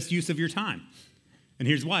the best use of your time. And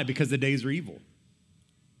here's why, because the days are evil.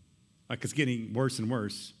 Like it's getting worse and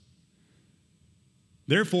worse.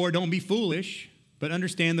 Therefore, don't be foolish, but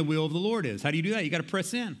understand the will of the Lord is. How do you do that? You got to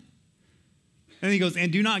press in. And he goes,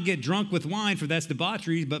 and do not get drunk with wine, for that's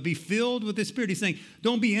debauchery, but be filled with the Spirit. He's saying,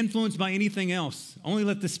 don't be influenced by anything else. Only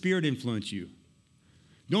let the Spirit influence you.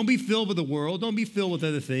 Don't be filled with the world. Don't be filled with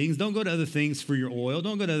other things. Don't go to other things for your oil.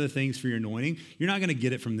 Don't go to other things for your anointing. You're not going to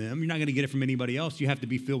get it from them. You're not going to get it from anybody else. You have to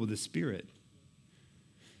be filled with the Spirit.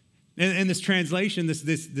 And this translation,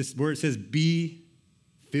 this where it says be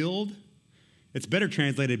filled, it's better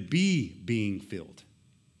translated be being filled.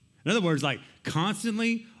 In other words, like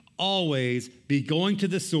constantly, always be going to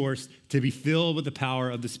the source to be filled with the power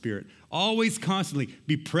of the Spirit. Always, constantly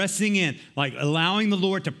be pressing in, like allowing the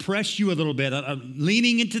Lord to press you a little bit,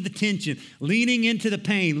 leaning into the tension, leaning into the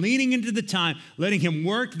pain, leaning into the time, letting him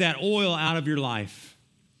work that oil out of your life.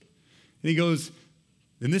 And he goes,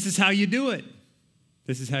 and this is how you do it.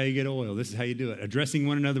 This is how you get oil. This is how you do it. Addressing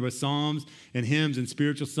one another with psalms and hymns and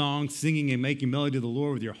spiritual songs, singing and making melody to the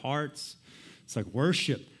Lord with your hearts. It's like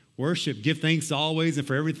worship. Worship, give thanks always and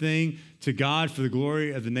for everything to God for the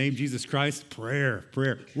glory of the name Jesus Christ. Prayer,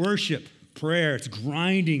 worship, prayer. It's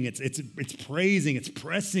grinding, it's praising, it's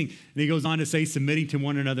pressing. And he goes on to say, submitting to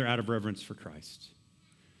one another out of reverence for Christ.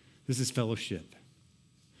 This is fellowship.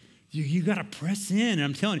 You got to press in. And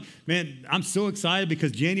I'm telling you, man, I'm so excited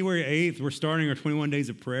because January 8th, we're starting our 21 days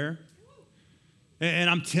of prayer. And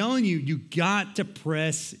I'm telling you, you got to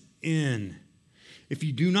press in. If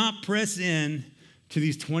you do not press in to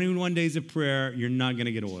these 21 days of prayer, you're not going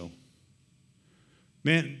to get oil.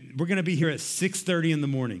 Man, we're going to be here at 6:30 in the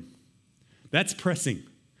morning. That's pressing.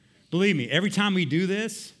 Believe me, every time we do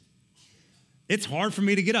this, it's hard for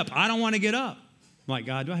me to get up. I don't want to get up. I'm like,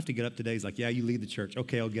 God, do I have to get up today? He's like, yeah, you lead the church.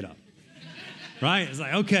 Okay, I'll get up. Right? It's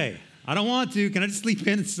like, okay, I don't want to. Can I just sleep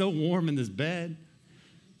in? It's so warm in this bed.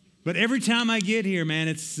 But every time I get here, man,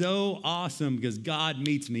 it's so awesome because God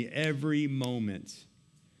meets me every moment.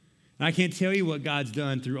 And I can't tell you what God's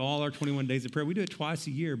done through all our 21 days of prayer. We do it twice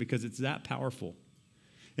a year because it's that powerful.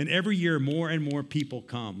 And every year, more and more people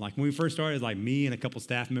come. Like when we first started, it was like me and a couple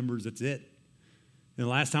staff members. That's it. And the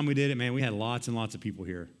last time we did it, man, we had lots and lots of people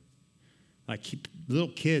here. Like little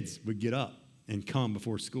kids would get up and come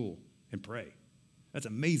before school and pray. That's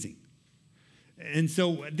amazing. And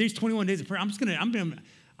so these 21 days of prayer,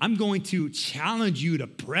 I'm going to challenge you to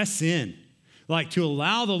press in. Like to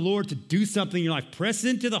allow the Lord to do something in your life. Press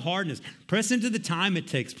into the hardness. Press into the time it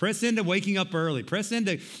takes. Press into waking up early. Press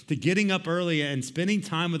into getting up early and spending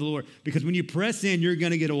time with the Lord. Because when you press in, you're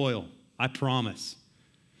going to get oil. I promise.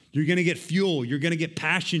 You're going to get fuel. You're going to get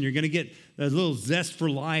passion. You're going to get a little zest for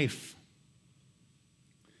life.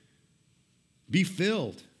 Be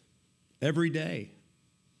filled every day.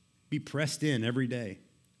 Be pressed in every day.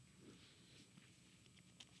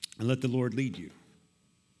 And let the Lord lead you.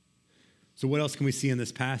 So what else can we see in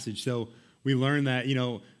this passage? So we learn that,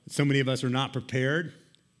 so many of us are not prepared.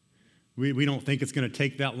 We don't think it's going to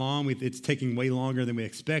take that long. It's taking way longer than we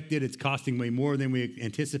expected. It's costing way more than we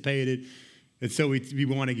anticipated. And so we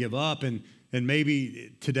want to give up. And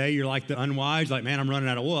maybe today you're like the unwise, like, man, I'm running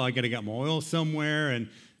out of oil. I got to get my oil somewhere.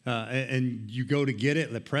 And you go to get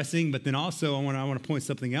it, the pressing. But then also I want to point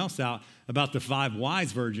something else out about the 5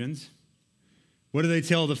 wise virgins. What do they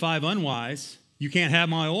tell the 5 unwise? You can't have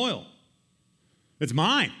my oil. It's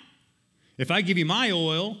mine. If I give you my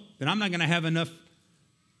oil, then I'm not going to have enough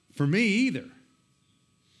for me either.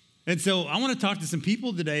 And so I want to talk to some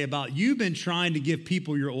people today about you've been trying to give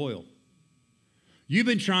people your oil. You've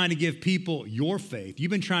been trying to give people your faith.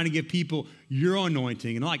 You've been trying to give people your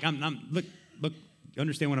anointing. And like, look,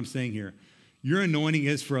 understand what I'm saying here. Your anointing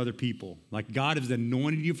is for other people. Like God has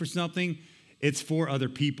anointed you for something. It's for other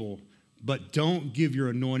people. But don't give your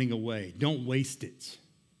anointing away. Don't waste it.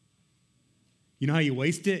 You know how you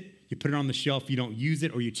waste it? You put it on the shelf, you don't use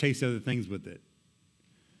it, or you chase other things with it.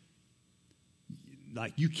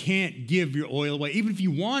 Like you can't give your oil away. Even if you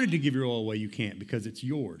wanted to give your oil away, you can't because it's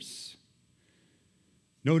yours.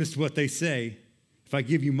 Notice what they say. If I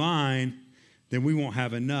give you mine, then we won't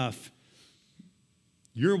have enough.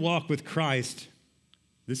 Your walk with Christ,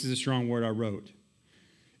 this is a strong word I wrote,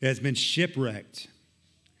 it has been shipwrecked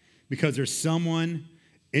because there's someone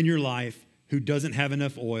in your life who doesn't have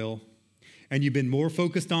enough oil, and you've been more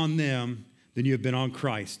focused on them than you have been on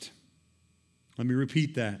Christ. Let me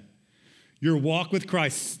repeat that. Your walk with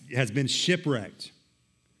Christ has been shipwrecked.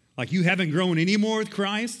 Like you haven't grown any more with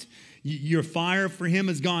Christ. Your fire for him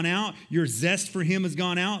has gone out. Your zest for him has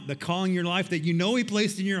gone out. The calling in your life that you know he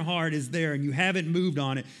placed in your heart is there, and you haven't moved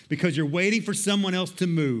on it because you're waiting for someone else to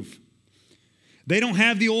move. They don't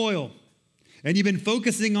have the oil, and you've been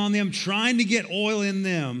focusing on them, trying to get oil in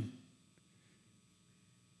them,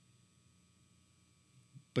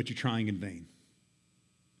 but you're trying in vain.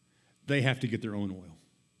 They have to get their own oil.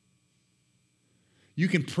 You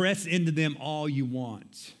can press into them all you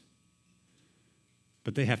want,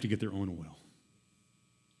 but they have to get their own oil.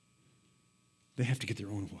 They have to get their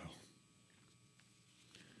own oil.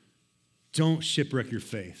 Don't shipwreck your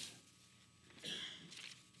faith.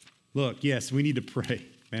 Look, yes, we need to pray.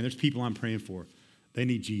 Man, there's people I'm praying for. They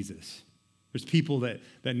need Jesus. There's people that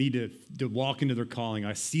need to walk into their calling.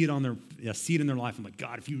 I see it in their life. I'm like,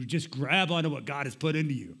 God, if you just grab onto what God has put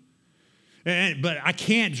into you. But I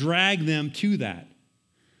can't drag them to that.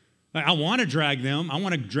 I want to drag them. I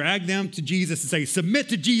want to drag them to Jesus and say, submit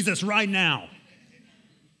to Jesus right now.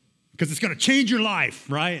 Because it's going to change your life,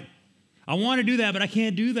 right? I want to do that, but I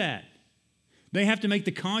can't do that. They have to make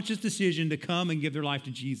the conscious decision to come and give their life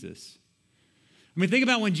to Jesus. I mean, think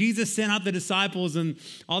about when Jesus sent out the disciples and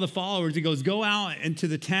all the followers. He goes, go out into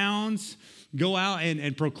the towns, go out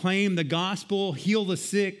and proclaim the gospel, heal the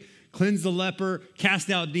sick, cleanse the leper, cast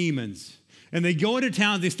out demons. And they go into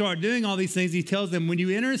towns, they start doing all these things. He tells them, when you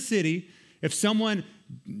enter a city, if someone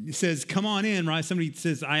says, come on in, right? Somebody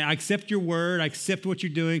says, I accept your word, I accept what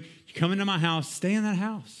you're doing. You come into my house, stay in that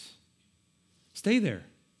house. Stay there,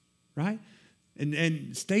 right?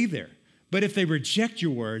 And stay there. But if they reject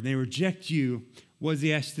your word and they reject you, what does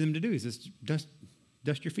he ask them to do? He says, dust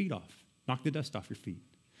your feet off. Knock the dust off your feet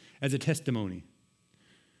as a testimony.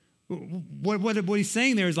 What he's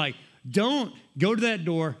saying there is like, don't go to that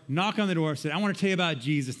door, knock on the door, say, I want to tell you about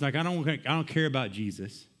Jesus. Like, I don't care about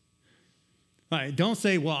Jesus. Like, don't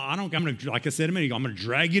say, well, like I said a minute ago, I'm going to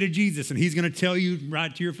drag you to Jesus and he's going to tell you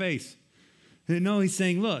right to your face. And no, he's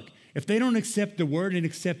saying, look, if they don't accept the word and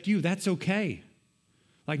accept you, that's okay.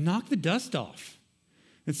 Like, knock the dust off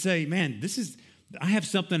and say, man, I have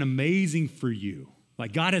something amazing for you.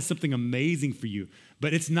 Like, God has something amazing for you,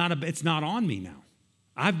 but it's not on me now.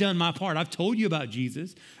 I've done my part. I've told you about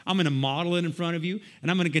Jesus. I'm going to model it in front of you,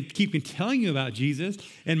 and I'm going to keep telling you about Jesus,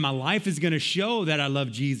 and my life is going to show that I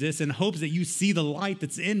love Jesus in hopes that you see the light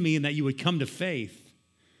that's in me and that you would come to faith.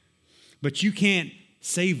 But you can't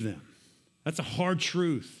save them. That's a hard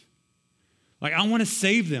truth. Like, I want to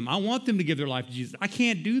save them. I want them to give their life to Jesus. I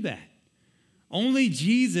can't do that. Only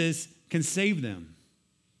Jesus can save them.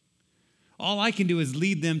 All I can do is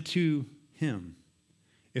lead them to him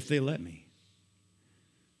if they let me.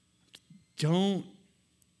 Don't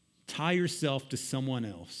tie yourself to someone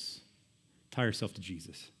else. Tie yourself to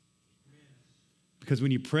Jesus. Because when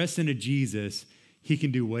you press into Jesus, he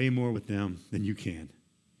can do way more with them than you can.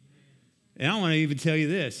 And I want to even tell you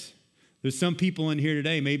this. There's some people in here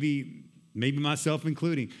today, maybe myself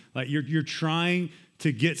including, like you're trying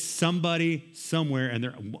to get somebody somewhere and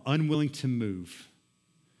they're unwilling to move.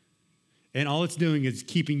 And all it's doing is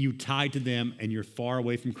keeping you tied to them, and you're far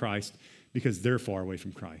away from Christ because they're far away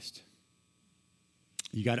from Christ.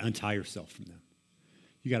 You got to untie yourself from them.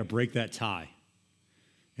 You got to break that tie,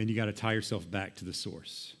 and you got to tie yourself back to the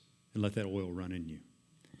source and let that oil run in you.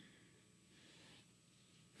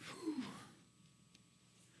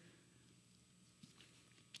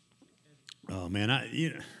 Oh, man,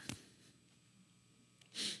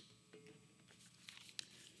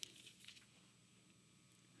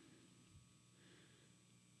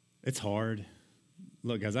 it's hard.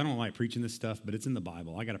 Look, guys, I don't like preaching this stuff, but it's in the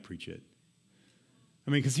Bible. I got to preach it.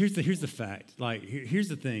 I mean, because here's the fact. Like, here's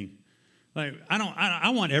the thing. Like, I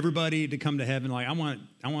want everybody to come to heaven. Like, I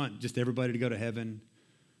want just everybody to go to heaven.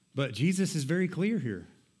 But Jesus is very clear here.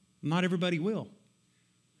 Not everybody will.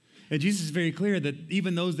 And Jesus is very clear that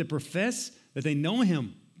even those that profess that they know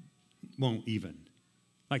him won't even.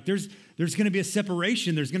 Like, there's going to be a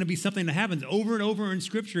separation. There's going to be something that happens over and over in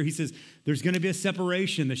Scripture. He says there's going to be a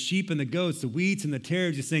separation, the sheep and the goats, the wheats and the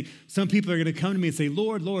tares. He's saying some people are going to come to me and say,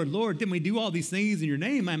 Lord, Lord, Lord, didn't we do all these things in your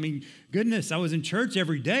name? I mean, goodness, I was in church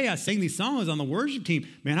every day. I sang these songs on the worship team.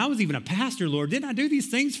 Man, I was even a pastor, Lord. Didn't I do these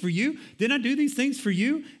things for you? Didn't I do these things for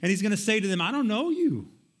you? And he's going to say to them, I don't know you.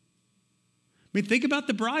 I mean, think about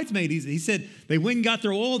the bridesmaid. He said they went and got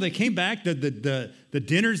their oil. They came back. The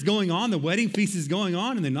dinner's going on. The wedding feast is going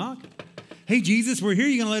on. And they knock. Hey, Jesus, we're here.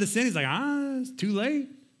 You going to let us in? He's like, it's too late.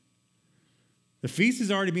 The feast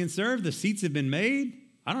is already being served. The seats have been made.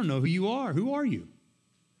 I don't know who you are. Who are you?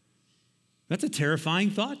 That's a terrifying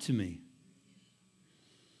thought to me.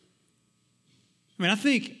 I mean,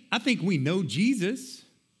 I think we know Jesus.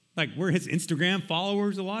 Like, we're his Instagram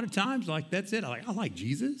followers a lot of times. Like, that's it. I like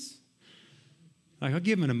Jesus. Like, I'll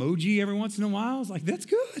give him an emoji every once in a while. It's like, that's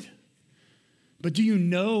good. But do you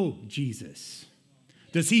know Jesus?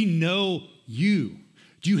 Does he know you?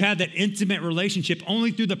 Do you have that intimate relationship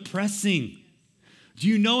only through the pressing? Do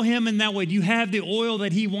you know him in that way? Do you have the oil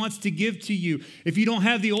that he wants to give to you? If you don't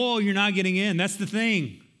have the oil, you're not getting in. That's the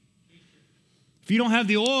thing. If you don't have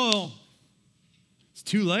the oil, it's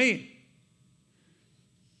too late.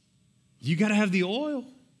 You got to have the oil.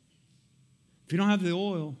 If you don't have the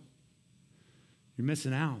oil, you're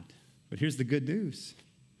missing out. But here's the good news.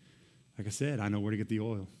 Like I said, I know where to get the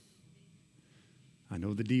oil. I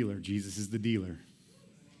know the dealer. Jesus is the dealer.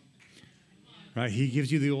 Right? He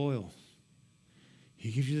gives you the oil.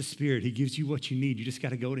 He gives you the Spirit. He gives you what you need. You just got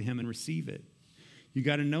to go to him and receive it. You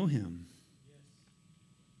got to know him.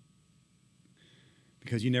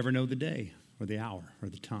 Because you never know the day or the hour or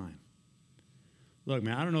the time. Look,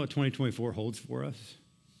 man, I don't know what 2024 holds for us.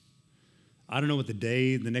 I don't know what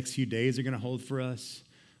the next few days are going to hold for us,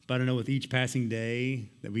 but I know with each passing day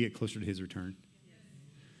that we get closer to his return.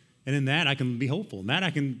 And in that, I can be hopeful. In that,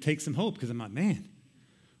 I can take some hope because I'm like, man,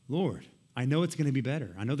 Lord, I know it's going to be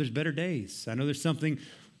better. I know there's better days. I know there's something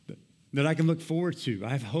that I can look forward to. I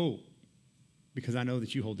have hope because I know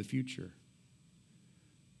that you hold the future.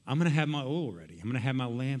 I'm going to have my oil ready. I'm going to have my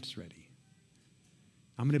lamps ready.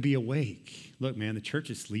 I'm going to be awake. Look, man, the church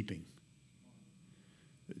is sleeping.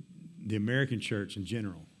 The American church in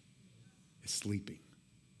general is sleeping.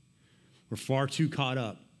 We're far too caught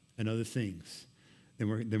up in other things than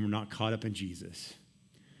we're not caught up in Jesus.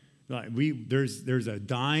 Like there's a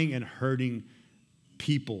dying and hurting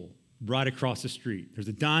people right across the street. There's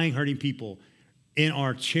a dying, hurting people in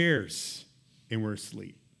our chairs, and we're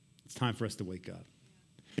asleep. It's time for us to wake up.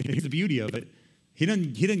 Here's the beauty of it. He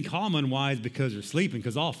didn't call them unwise because they're sleeping,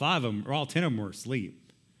 because all 5 of them, or all 10 of them were asleep.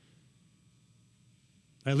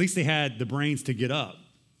 At least they had the brains to get up.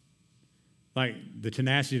 Like the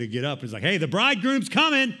tenacity to get up. It's like, hey, the bridegroom's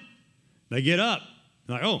coming. They get up.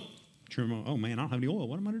 They're like, oh, True. Oh, man, I don't have any oil.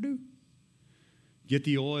 What am I going to do? Get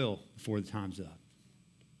the oil before the time's up.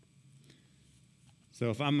 So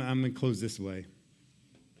if I'm going to close this way.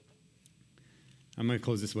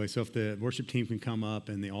 So if the worship team can come up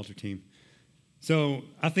and the altar team. So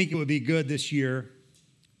I think it would be good this year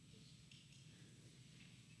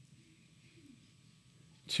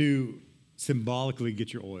to symbolically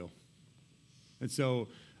get your oil. And so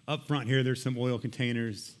up front here, there's some oil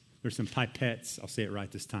containers. There's some pipettes, I'll say it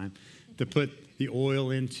right this time, to put the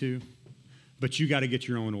oil into. But you got to get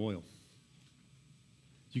your own oil.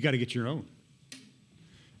 You got to get your own.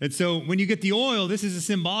 And so when you get the oil, this is a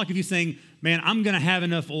symbolic of you saying, man, I'm going to have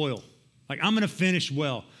enough oil. Like, I'm going to finish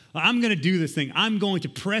well. I'm going to do this thing. I'm going to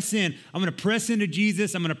press in. I'm going to press into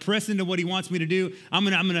Jesus. I'm going to press into what he wants me to do.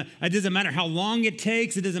 It doesn't matter how long it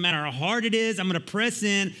takes. It doesn't matter how hard it is. I'm going to press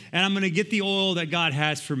in, and I'm going to get the oil that God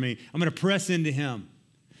has for me. I'm going to press into him.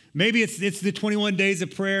 Maybe it's the 21 days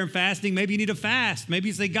of prayer and fasting. Maybe you need to fast. Maybe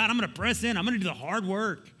you say, God, I'm going to press in. I'm going to do the hard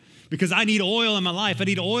work because I need oil in my life. I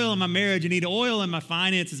need oil in my marriage. I need oil in my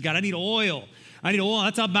finances. God, I need oil. I need oil.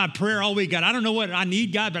 That's all my prayer all week. God, I don't know what I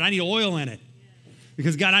need, God, but I need oil in it.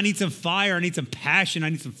 Because, God, I need some fire. I need some passion. I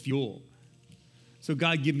need some fuel. So,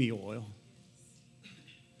 God, give me oil.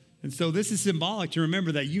 And so this is symbolic to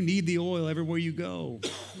remember that you need the oil everywhere you go.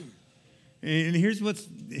 And here's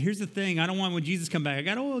the thing. I don't want when Jesus come back, I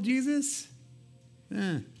got oil, Jesus.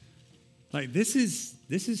 Like this is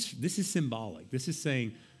symbolic. This is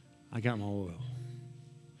saying, I got my oil.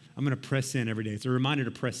 I'm going to press in every day. It's a reminder to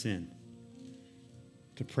press in.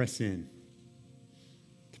 To press in.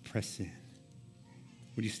 To press in.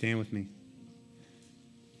 Would you stand with me?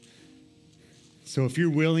 So if you're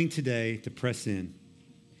willing today to press in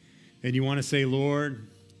and you want to say, Lord,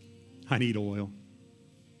 I need oil.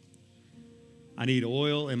 I need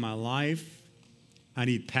oil in my life. I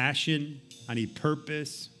need passion. I need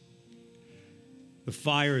purpose. The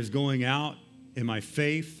fire is going out in my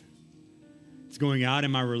faith. It's going out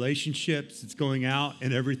in my relationships. It's going out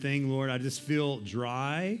in everything, Lord. I just feel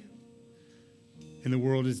dry and the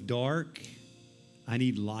world is dark. I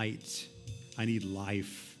need light. I need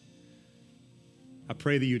life. I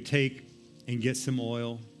pray that you take and get some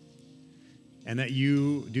oil and that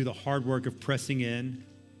you do the hard work of pressing in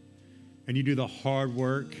and you do the hard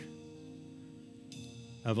work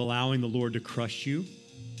of allowing the Lord to crush you,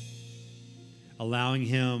 allowing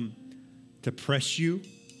him to press you,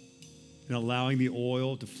 and allowing the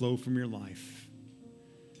oil to flow from your life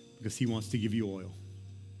because he wants to give you oil.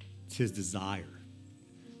 It's his desire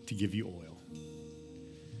to give you oil.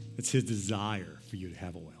 It's his desire for you to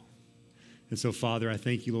have oil. And so, Father, I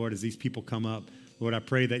thank you, Lord, as these people come up. Lord, I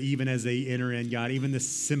pray that even as they enter in, God, even this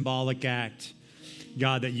symbolic act,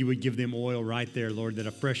 God, that you would give them oil right there, Lord, that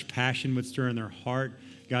a fresh passion would stir in their heart,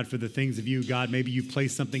 God, for the things of you. God, maybe you've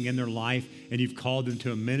placed something in their life and you've called them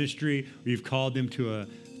to a ministry or you've called them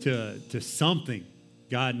to something.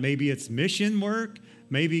 God, maybe it's mission work.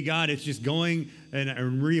 Maybe, God, it's just going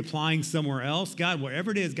and reapplying somewhere else. God,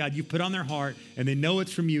 whatever it is, God, you put on their heart and they know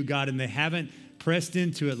it's from you, God, and they haven't pressed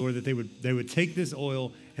into it, Lord, that they would take this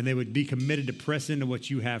oil and they would be committed to press into what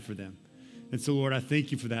you have for them. And so, Lord, I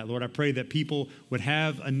thank you for that. Lord, I pray that people would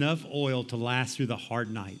have enough oil to last through the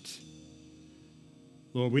hard night.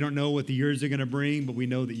 Lord, we don't know what the years are going to bring, but we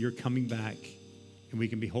know that you're coming back and we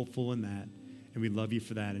can be hopeful in that. And we love you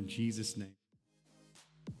for that in Jesus' name.